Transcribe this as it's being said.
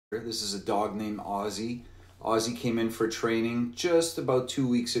This is a dog named Ozzie. Ozzie came in for training just about 2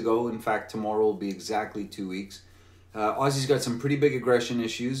 weeks ago. In fact, tomorrow will be exactly 2 weeks. Ozzie's got some pretty big aggression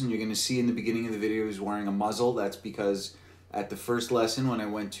issues, and you're going to see in the beginning of the video he's wearing a muzzle. That's because at the first lesson when I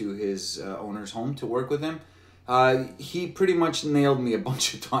went to his owner's home to work with him, he pretty much nailed me a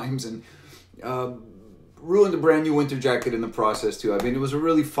bunch of times and ruined a brand new winter jacket in the process too. I mean, it was a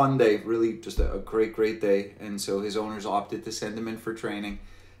really fun day, really just a great day. And so his owners opted to send him in for training.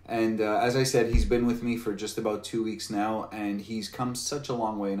 And as I said, he's been with me for just about 2 weeks now, and he's come such a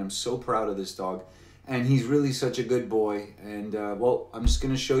long way, and I'm so proud of this dog. And he's really such a good boy. And well, I'm just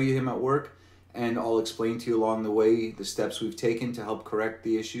going to show you him at work, and I'll explain to you along the way the steps we've taken to help correct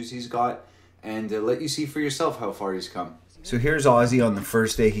the issues he's got, and let you see for yourself how far he's come. So here's Ozzie on the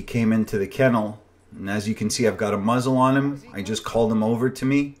first day he came into the kennel, and as you can see, I've got a muzzle on him. I just called him over to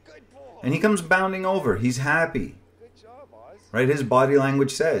me, and he comes bounding over. He's happy. Right, his body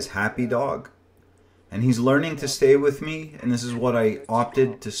language says, happy dog. And he's learning to stay with me, and this is what I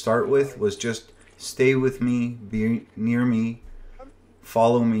opted to start with, was just stay with me, be near me,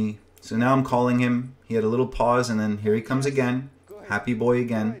 follow me. So now I'm calling him. He had a little pause, and then here he comes again. Happy boy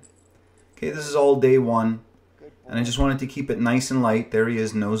again. Okay, this is all day one, and I just wanted to keep it nice and light. There he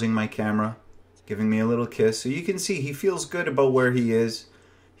is, nosing my camera, giving me a little kiss. So you can see he feels good about where he is.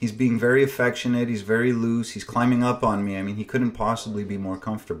 He's being very affectionate, he's very loose, he's climbing up on me. I mean, he couldn't possibly be more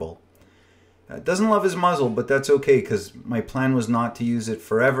comfortable. Doesn't love his muzzle, but that's okay because my plan was not to use it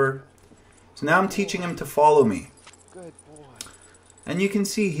forever. So now I'm teaching him to follow me. Good boy. And you can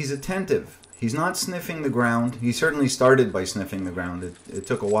see he's attentive. He's not sniffing the ground. He certainly started by sniffing the ground. It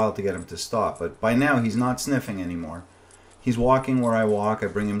took a while to get him to stop, but by now he's not sniffing anymore. He's walking where I walk. I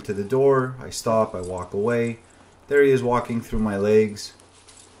bring him to the door, I stop, I walk away. There he is walking through my legs.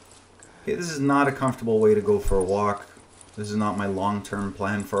 Okay, this is not a comfortable way to go for a walk. This is not my long-term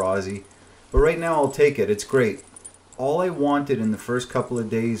plan for Ozzie. But right now I'll take it. It's great. All I wanted in the first couple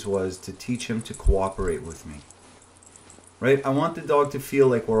of days was to teach him to cooperate with me. Right? I want the dog to feel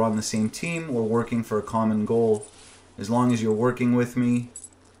like we're on the same team. We're working for a common goal. As long as you're working with me,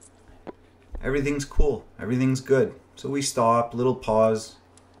 everything's cool. Everything's good. So we stop, little pause.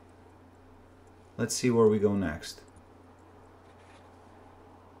 Let's see where we go next.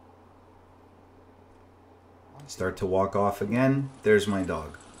 Start to walk off again. There's my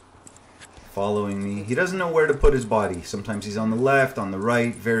dog following me. He doesn't know where to put his body. Sometimes he's on the left, on the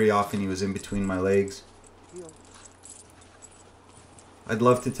right. Very often he was in between my legs. I'd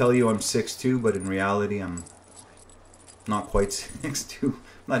love to tell you I'm 6'2", but in reality I'm not quite 6'2",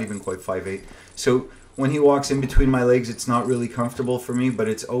 not even quite 5'8". So when he walks in between my legs, it's not really comfortable for me, but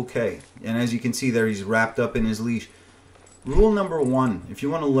it's okay. And as you can see there, he's wrapped up in his leash. Rule number 1, if you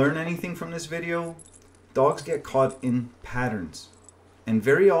want to learn anything from this video, dogs get caught in patterns, and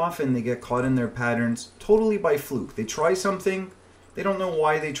very often they get caught in their patterns totally by fluke. They try something, they don't know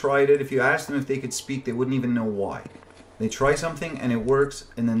why they tried it. If you asked them if they could speak, they wouldn't even know why. They try something and it works,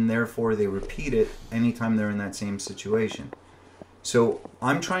 and then therefore they repeat it anytime they're in that same situation. So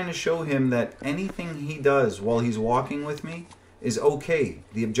I'm trying to show him that anything he does while he's walking with me is okay.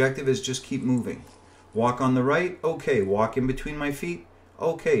 The objective is just keep moving. Walk on the right, okay. Walk in between my feet,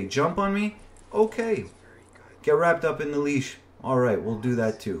 okay. Jump on me, okay. Get wrapped up in the leash. All right, we'll do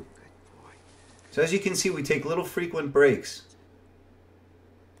that too. So as you can see, we take little frequent breaks.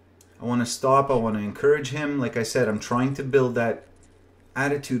 I want to stop. I want to encourage him. Like I said, I'm trying to build that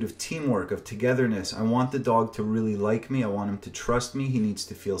attitude of teamwork, of togetherness. I want the dog to really like me. I want him to trust me. He needs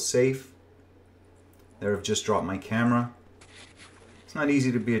to feel safe. There, I've just dropped my camera. It's not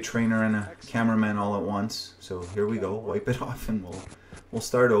easy to be a trainer and a cameraman all at once. So here we go. Wipe it off and we'll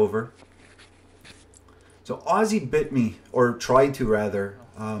start over. So Ozzie bit me, or tried to rather,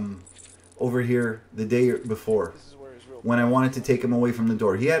 over here the day before when I wanted to take him away from the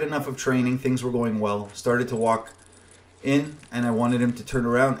door. He had enough of training, things were going well, started to walk in, and I wanted him to turn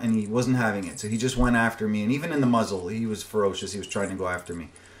around, and he wasn't having it. So he just went after me, and even in the muzzle, he was ferocious. He was trying to go after me.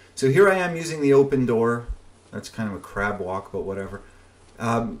 So here I am using the open door. That's kind of a crab walk, but whatever.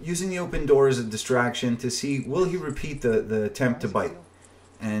 Using the open door as a distraction to see, will he repeat the attempt to bite?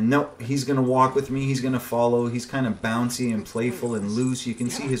 And no, he's going to walk with me, he's going to follow, he's kind of bouncy and playful and loose. You can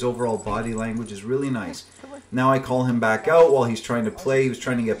see his overall body language is really nice. Now I call him back out while he's trying to play. He was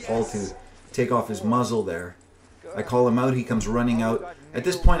trying to get Paul to take off his muzzle there. I call him out, he comes running out. At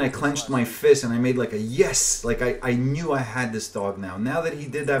this point I clenched my fist and I made like a yes, like I knew I had this dog now. Now that he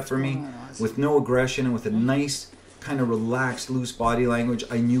did that for me with no aggression and with a nice kind of relaxed, loose body language,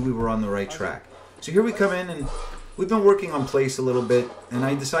 I knew we were on the right track. So here we come in, and we've been working on place a little bit, and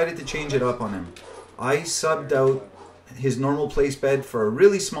I decided to change it up on him. I subbed out his normal place bed for a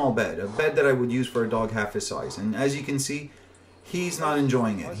really small bed, a bed that I would use for a dog half his size. And as you can see, he's not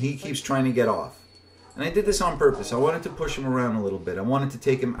enjoying it. He keeps trying to get off. And I did this on purpose. I wanted to push him around a little bit. I wanted to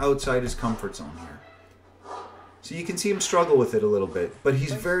take him outside his comfort zone here. So you can see him struggle with it a little bit. But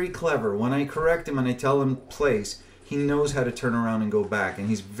he's very clever. When I correct him and I tell him place, he knows how to turn around and go back. And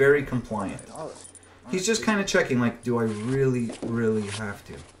he's very compliant. He's just kind of checking, like, do I really, really have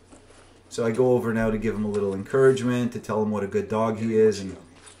to? So I go over now to give him a little encouragement, to tell him what a good dog he is. And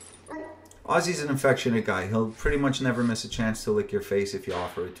Ozzie's an affectionate guy. He'll pretty much never miss a chance to lick your face if you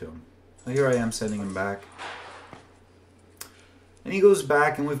offer it to him. Now here I am sending him back. And he goes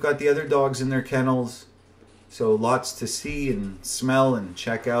back, and we've got the other dogs in their kennels. So lots to see and smell and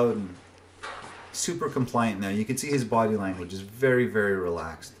check out. And super compliant now. You can see his body language is very, very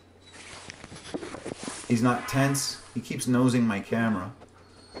relaxed. He's not tense. He keeps nosing my camera.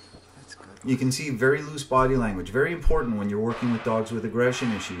 You can see very loose body language. Very important when you're working with dogs with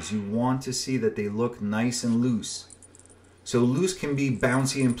aggression issues. You want to see that they look nice and loose. So loose can be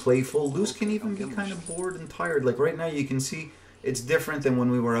bouncy and playful. Loose can even be kind of bored and tired. Like right now you can see it's different than when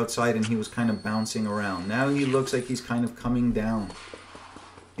we were outside and he was kind of bouncing around. Now he looks like he's kind of coming down.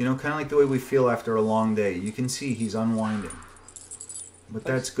 You know, kind of like the way we feel after a long day. You can see he's unwinding. But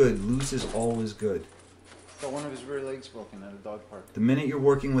that's good. Loose is always good. Got one of his rear legs broken at a dog park. The minute you're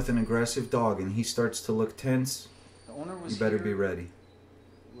working with an aggressive dog and he starts to look tense, you better be ready.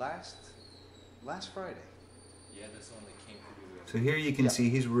 Last Friday. Yeah, that's the one that came through. So here you can see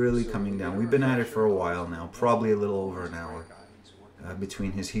he's really coming down. We've been at it for a while now, probably a little over an hour,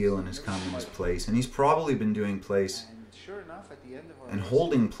 between his heel and his come and his place. And he's probably been doing place and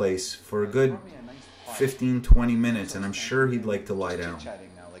holding place for a good 15-20 minutes, and I'm sure he'd like to lie down.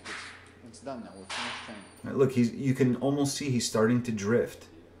 It's done now. We're finished training. Right, look, you can almost see he's starting to drift.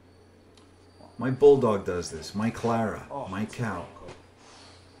 My bulldog does this. My Clara, my cow.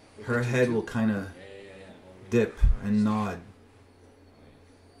 Her head will kind of dip and nod.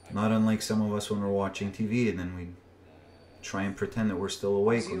 Not unlike some of us when we're watching TV and then we try and pretend that we're still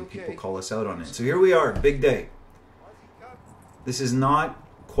awake when people call us out on it. So here we are, big day. This is not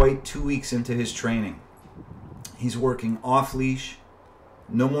quite 2 weeks into his training. He's working off leash.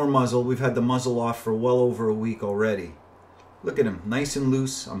 No more muzzle. We've had the muzzle off for well over a week already. Look at him, nice and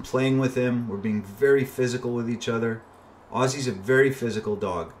loose. I'm playing with him. We're being very physical with each other. Ozzie's a very physical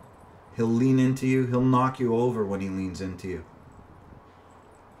dog. He'll lean into you. He'll knock you over when he leans into you.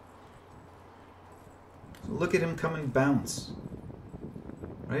 So look at him come and bounce.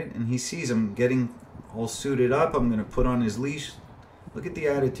 Right? And he sees I'm getting all suited up. I'm going to put on his leash. Look at the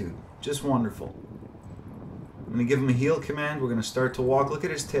attitude. Just wonderful. I'm going to give him a heel command. We're going to start to walk. Look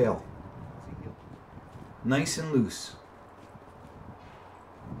at his tail. Nice and loose.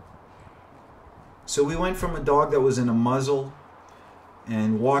 So we went from a dog that was in a muzzle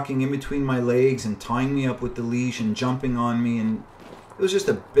and walking in between my legs and tying me up with the leash and jumping on me, and it was just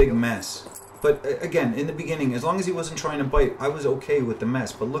a big mess. But again, in the beginning, as long as he wasn't trying to bite, I was okay with the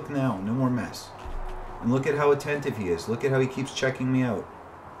mess. But look now, no more mess. And look at how attentive he is. Look at how he keeps checking me out.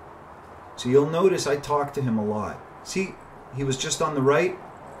 So you'll notice I talk to him a lot. See, he was just on the right.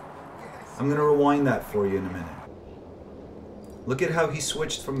 I'm going to rewind that for you in a minute. Look at how he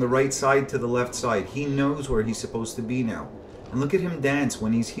switched from the right side to the left side. He knows where he's supposed to be now. And look at him dance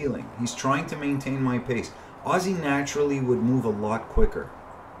when he's heeling. He's trying to maintain my pace. Ozzie naturally would move a lot quicker.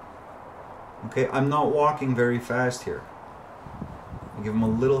 Okay, I'm not walking very fast here. I give him a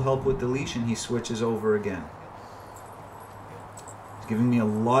little help with the leash and he switches over again. He's giving me a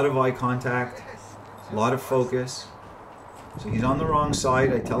lot of eye contact, a lot of focus. So he's on the wrong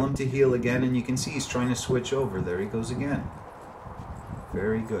side. I tell him to heel again and you can see he's trying to switch over. There he goes again.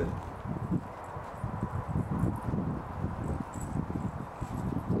 Very good.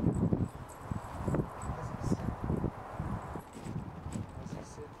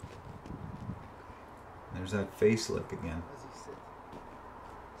 There's that face look again.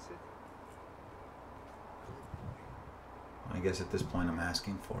 I guess at this point I'm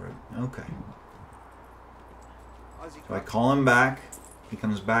asking for it. Okay. So I call him back. He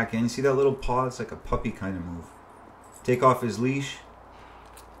comes back in. You see that little paw? It's like a puppy kind of move. Take off his leash.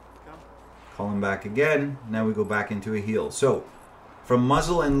 Call him back again. Now we go back into a heel. So from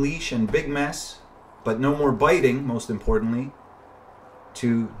muzzle and leash and big mess, but no more biting, most importantly,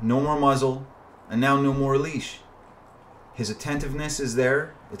 to no more muzzle and now no more leash. His attentiveness is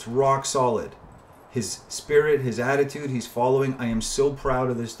there. It's rock solid. His spirit, his attitude, he's following. I am so proud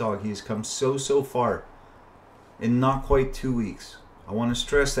of this dog. He has come so far in not quite 2 weeks. I want to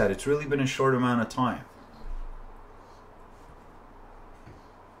stress that. It's really been a short amount of time.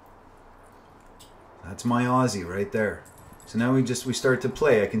 That's my Ozzie right there. So now we start to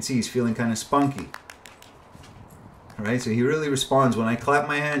play. I can see he's feeling kind of spunky. All right, so he really responds. When I clap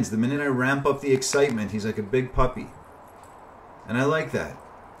my hands, the minute I ramp up the excitement, he's like a big puppy. And I like that.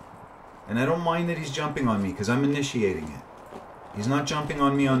 And I don't mind that he's jumping on me because I'm initiating it. He's not jumping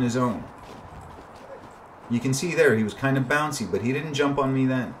on me on his own. You can see there, he was kind of bouncy, but he didn't jump on me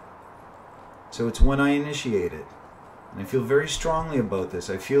then. So it's when I initiate it. And I feel very strongly about this.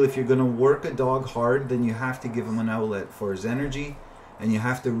 I feel if you're going to work a dog hard, then you have to give him an outlet for his energy, and you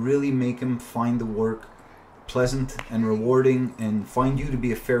have to really make him find the work pleasant and rewarding and find you to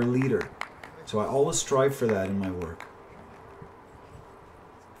be a fair leader. So I always strive for that in my work.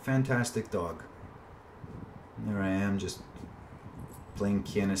 Fantastic dog. And there I am just playing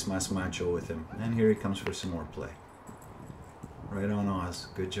Quienes Mas Macho with him. And here he comes for some more play. Right on, Oz.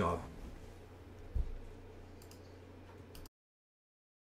 Good job.